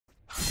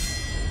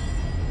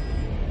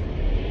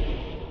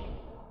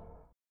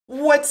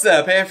What's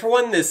up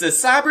everyone, this is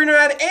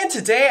Cybernerd, and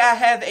today I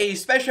have a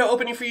special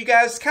opening for you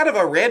guys, kind of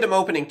a random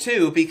opening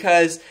too,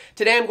 because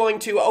today I'm going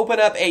to open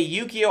up a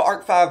Yugioh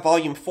Arc-V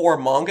Volume 4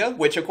 manga,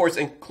 which of course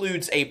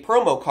includes a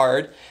promo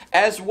card,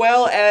 as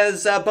well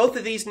as both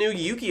of these new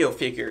Yu-Gi-Oh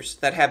figures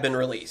that have been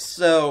released.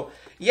 So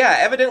yeah,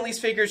 evidently these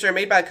figures are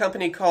made by a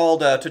company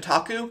called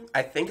TOTAKU.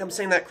 I think I'm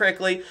saying that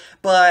correctly.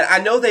 But I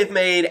know they've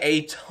made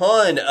a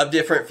ton of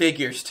different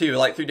figures too,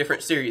 like through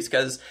different series.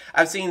 Because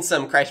I've seen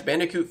some Crash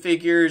Bandicoot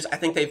figures. I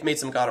think they've made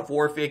some God of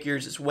War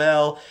figures as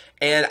well.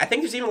 And I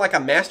think there's even like a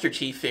Master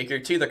Chief figure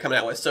too they're coming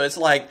out with. So it's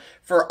like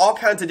for all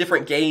kinds of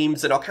different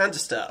games and all kinds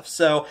of stuff.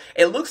 So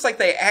it looks like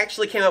they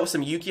actually came out with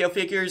some Yu-Gi-Oh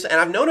figures. And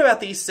I've known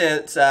about these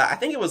since, I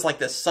think it was like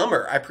this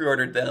summer I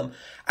pre-ordered them.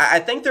 I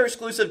think they're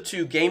exclusive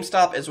to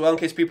Gamestop as well, in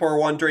case people are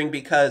wondering,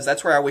 because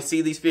that's where I always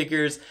see these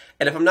figures.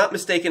 And if I'm not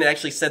mistaken, it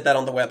actually said that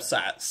on the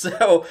website.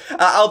 So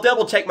I'll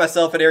double check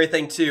myself and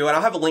everything too. And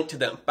I'll have a link to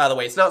them, by the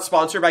way. It's not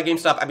sponsored by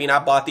Gamestop. I mean, I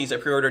bought these, I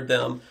pre-ordered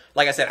them,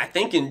 like I said, I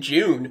think in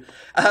June.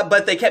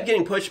 But they kept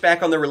getting pushed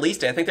back on the release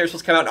date. I think they were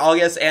supposed to come out in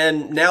August,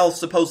 and now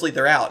supposedly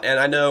they're out. And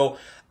I know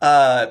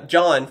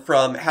John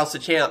from House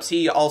of Champs,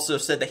 he also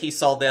said that he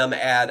saw them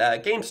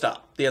at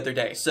GameStop the other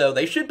day. So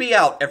they should be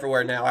out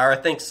everywhere now, or I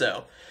think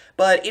so.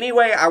 But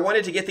anyway, I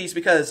wanted to get these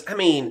because, I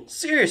mean,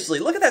 seriously,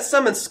 look at that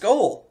Summon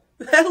Skull.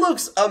 That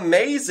looks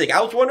amazing.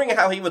 I was wondering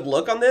how he would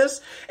look on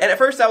this. And at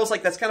first I was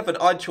like, that's kind of an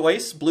odd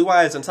choice. Blue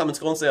Eyes and Summon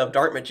Skull instead of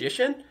Dark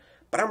Magician.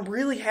 But I'm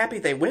really happy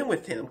they went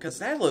with him because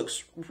that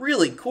looks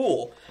really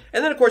cool.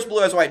 And then, of course,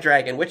 Blue Eyes White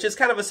Dragon, which is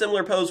kind of a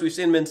similar pose. We've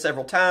seen him in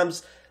several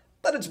times.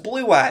 But it's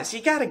Blue Eyes.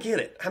 You gotta get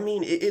it. I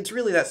mean, it's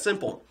really that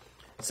simple.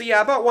 So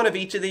yeah, I bought one of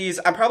each of these.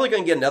 I'm probably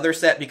going to get another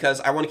set because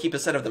I want to keep a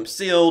set of them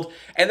sealed.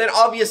 And then,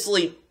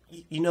 obviously,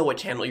 you know what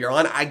channel you're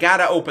on. I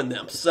gotta open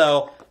them.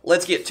 So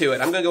let's get to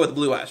it. I'm going to go with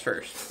Blue Eyes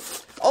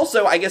first.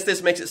 Also, I guess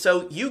this makes it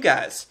so you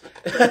guys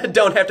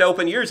don't have to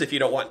open yours if you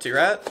don't want to,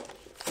 right?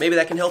 Maybe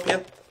that can help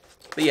you.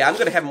 But yeah, I'm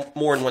going to have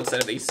more than one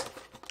set of these.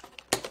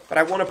 But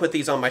I want to put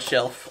these on my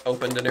shelf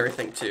opened and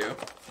everything too.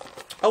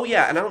 Oh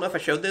yeah, and I don't know if I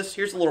showed this.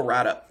 Here's a little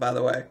write-up, by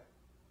the way.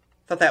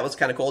 Thought that was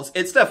kind of cool.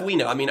 It's stuff we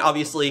know. I mean,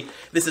 obviously,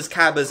 this is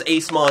Kaiba's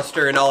Ace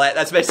Monster and all that.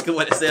 That's basically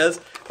what it says.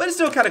 But it's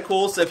still kind of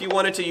cool, so if you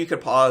wanted to, you could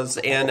pause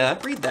and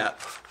read that.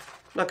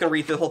 I'm not going to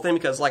read through the whole thing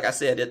because, like I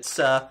said, it's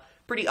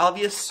pretty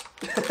obvious.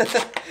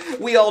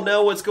 We all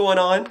know what's going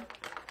on.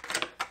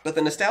 But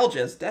the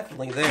nostalgia is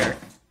definitely there.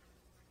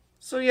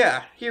 So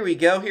yeah, here we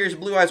go. Here's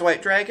Blue Eyes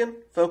White Dragon.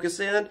 Focus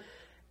in.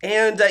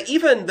 And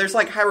even there's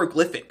like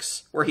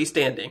hieroglyphics where he's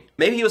standing.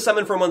 Maybe he was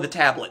summoned from one of the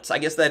tablets. I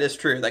guess that is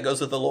true. That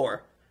goes with the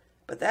lore.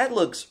 But that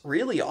looks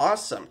really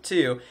awesome,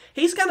 too.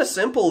 He's kind of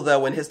simple,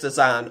 though, in his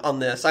design on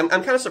this. I'm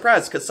kind of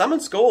surprised, because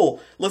Summon Skull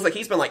looks like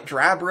he's been, like,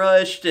 dry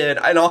brushed and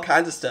all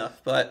kinds of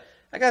stuff. But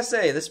I gotta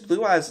say, this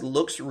Blue Eyes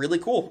looks really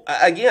cool.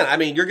 Again, I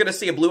mean, you're going to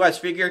see a Blue Eyes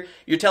figure.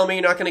 You're telling me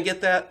you're not going to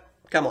get that?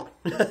 Come on.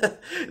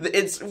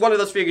 It's one of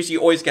those figures you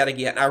always got to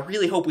get. And I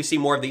really hope we see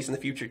more of these in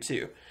the future,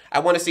 too.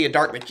 I want to see a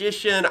Dark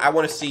Magician. I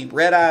want to see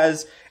Red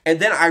Eyes. And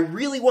then I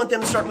really want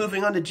them to start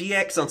moving on to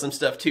GX on some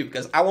stuff, too.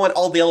 Because I want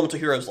all the Elemental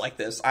Heroes like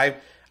this.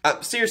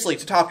 Seriously,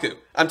 TOTAKU,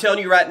 I'm telling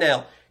you right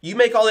now, you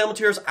make all the Elemental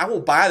Heroes, I will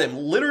buy them.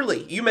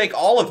 Literally, you make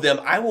all of them,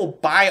 I will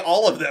buy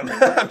all of them.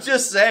 I'm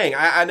just saying,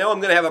 I know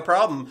I'm going to have a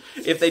problem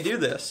if they do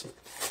this.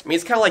 I mean,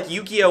 it's kind of like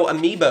Yu-Gi-Oh!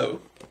 Amiibo,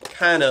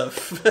 kind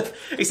of.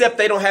 Except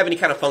they don't have any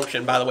kind of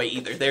function, by the way,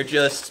 either. They're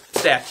just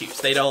statues.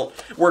 They don't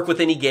work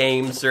with any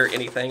games or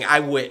anything. I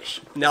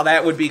wish. Now,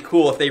 that would be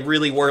cool if they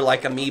really were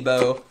like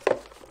Amiibo,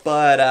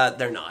 but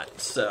they're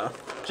not. So,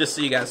 just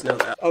so you guys know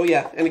that. Oh,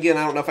 yeah, and again,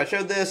 I don't know if I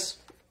showed this.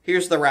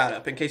 Here's the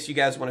write-up, in case you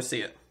guys want to see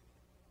it.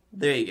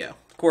 There you go.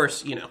 Of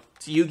course, you know,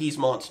 it's Yugi's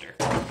monster.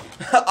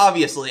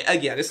 Obviously,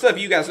 again, it's stuff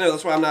you guys know,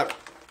 that's why I'm not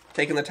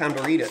taking the time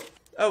to read it.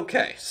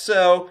 Okay,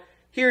 so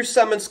here's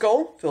Summon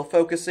Skull. If you'll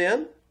focus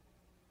in.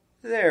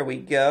 There we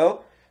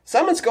go.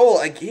 Summon Skull,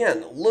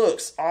 again,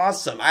 looks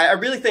awesome. I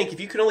really think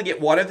if you could only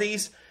get one of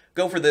these,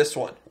 go for this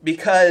one.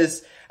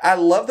 Because I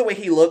love the way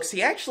he looks.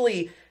 He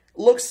actually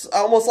looks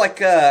almost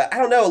like, I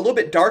don't know, a little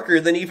bit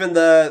darker than even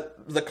the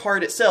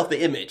card itself,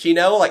 the image, you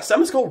know? Like,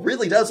 Summon Skull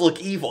really does look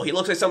evil. He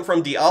looks like something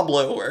from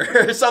Diablo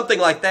or something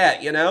like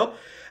that, you know?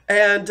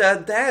 And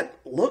that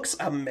looks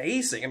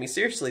amazing. I mean,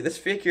 seriously, this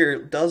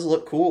figure does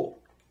look cool.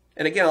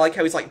 And again, I like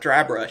how he's, like,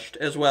 dry brushed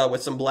as well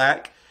with some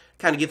black.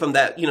 Kind of give him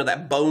that, you know,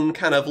 that bone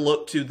kind of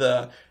look to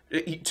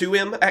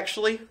him,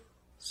 actually.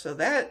 So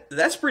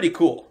that's pretty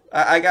cool.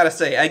 I gotta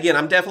say, again,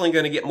 I'm definitely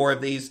going to get more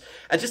of these.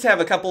 I just have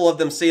a couple of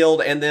them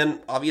sealed, and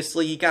then,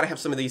 obviously, you gotta have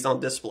some of these on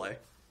display.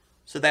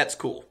 So that's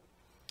cool.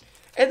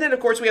 And then, of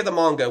course, we have the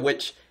manga,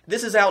 which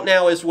this is out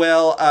now as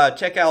well.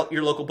 Check out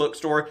your local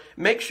bookstore.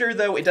 Make sure,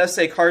 though, it does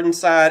say card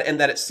inside and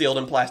that it's sealed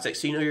in plastic,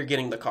 so you know you're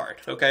getting the card,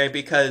 okay?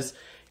 Because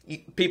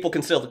people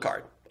can steal the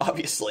card,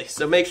 obviously.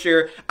 So make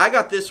sure. I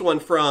got this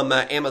one from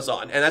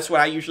Amazon, and that's what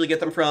I usually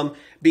get them from,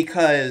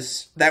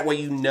 because that way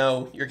you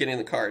know you're getting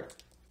the card.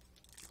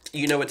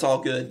 You know it's all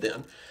good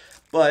then.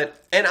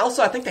 And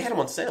also, I think they had them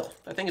on sale.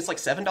 I think it's like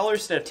 $7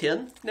 instead of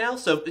 $10 now.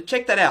 So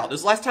check that out. This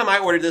was the last time I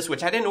ordered this,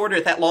 which I didn't order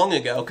it that long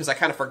ago because I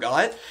kind of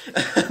forgot.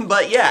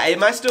 But yeah, it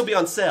might still be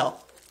on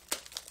sale.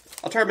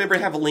 I'll try to remember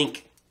to have a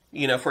link,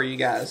 you know, for you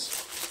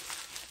guys.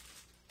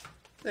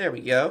 There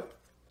we go.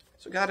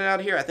 So got it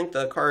out here. I think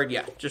the card,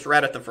 yeah, just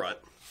right at the front,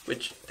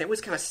 which they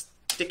always kind of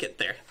stick it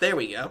there. There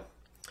we go.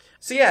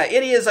 So yeah,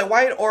 it is a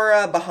White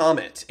Aura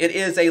Bahamut. It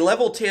is a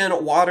level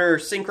 10 water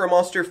synchro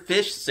monster,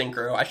 fish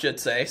synchro, I should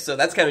say. So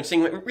that's kind of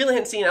interesting. We really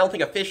haven't seen, I don't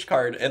think, a fish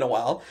card in a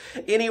while.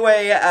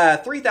 Anyway,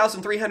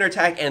 3,300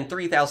 attack and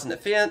 3,000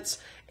 defense.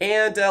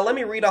 And let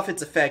me read off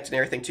its effect and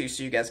everything too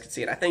so you guys can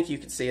see it. I think you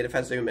can see it if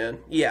I zoom in.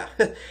 Yeah.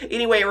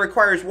 Anyway, it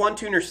requires 1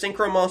 tuner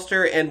synchro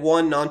monster and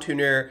 1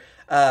 non-tuner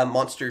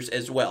monsters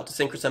as well to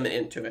synchro summon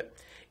into it.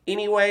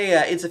 Anyway,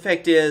 its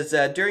effect is,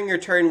 during your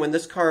turn when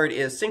this card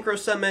is synchro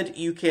summoned,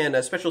 you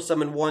can special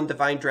summon 1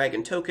 Divine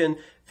Dragon token,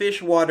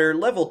 fish water,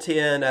 level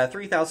 10,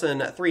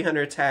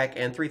 3,300 attack,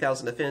 and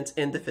 3,000 defense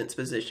in defense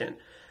position.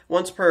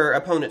 Once per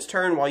opponent's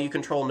turn, while you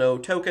control no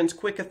tokens,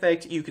 quick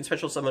effect, you can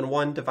special summon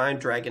 1 Divine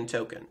Dragon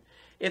token.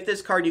 If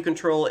this card you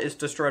control is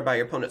destroyed by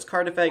your opponent's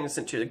card effect and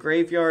sent to the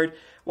graveyard,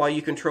 while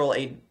you control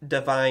a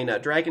Divine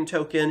Dragon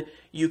token,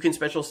 you can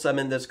special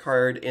summon this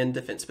card in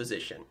defense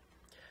position.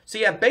 So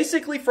yeah,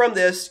 basically from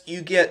this,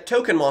 you get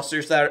token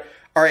monsters that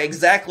are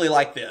exactly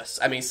like this.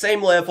 I mean,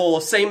 same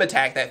level, same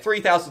attack, that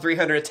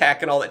 3,300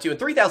 attack and all that too, and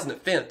 3,000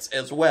 defense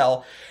as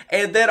well.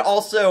 And then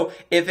also,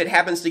 if it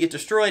happens to get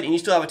destroyed and you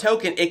still have a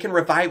token, it can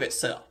revive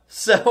itself.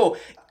 So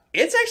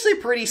it's actually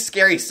a pretty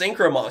scary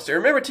synchro monster.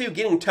 Remember too,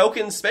 getting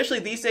tokens, especially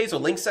these days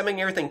with link summoning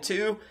and everything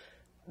too,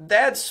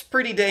 that's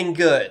pretty dang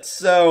good.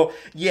 So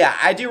yeah,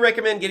 I do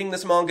recommend getting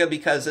this manga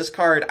because this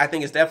card I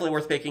think is definitely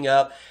worth picking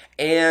up.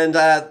 And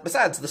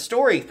besides, the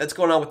story that's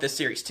going on with this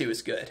series too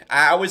is good.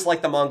 I always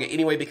like the manga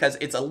anyway because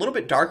it's a little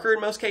bit darker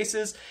in most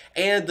cases,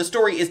 and the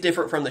story is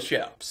different from the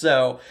show.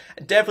 So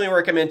definitely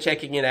recommend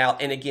checking it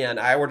out. And again,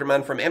 I ordered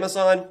mine from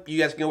Amazon. You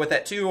guys can go with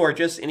that too, or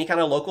just any kind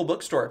of local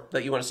bookstore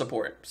that you want to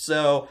support.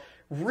 So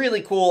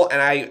really cool,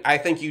 and I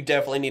think you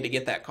definitely need to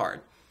get that card.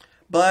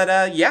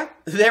 But yeah,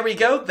 there we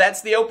go.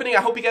 That's the opening.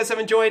 I hope you guys have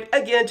enjoyed.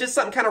 Again, just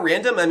something kind of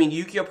random. I mean,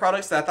 Yu-Gi-Oh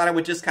products that I thought I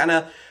would just kind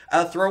of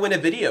throw in a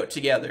video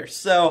together.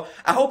 So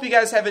I hope you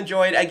guys have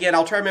enjoyed. Again,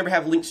 I'll try to remember to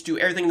have links to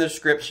everything in the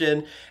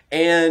description.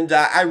 And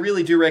I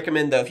really do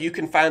recommend, though, if you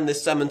can find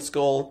this Summon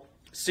Skull,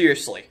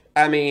 seriously.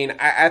 I mean,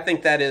 I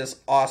think that is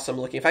awesome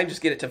looking. If I can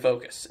just get it to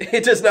focus.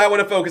 It does not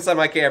want to focus on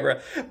my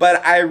camera.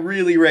 But I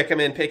really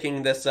recommend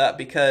picking this up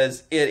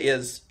because it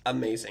is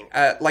amazing.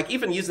 Like,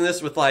 even using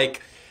this with,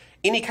 like,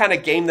 any kind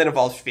of game that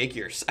involves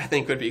figures, I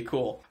think would be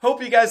cool.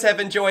 Hope you guys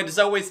have enjoyed. As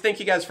always, thank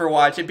you guys for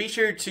watching. Be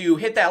sure to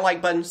hit that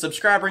like button,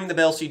 subscribe, ring the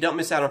bell so you don't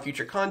miss out on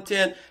future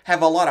content.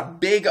 Have a lot of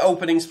big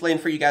openings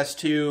planned for you guys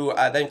too.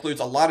 That includes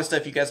a lot of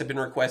stuff you guys have been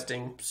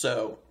requesting.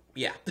 So,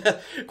 yeah,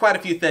 quite a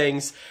few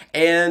things.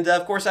 And,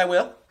 of course, I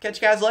will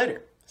catch you guys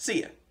later.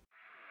 See ya.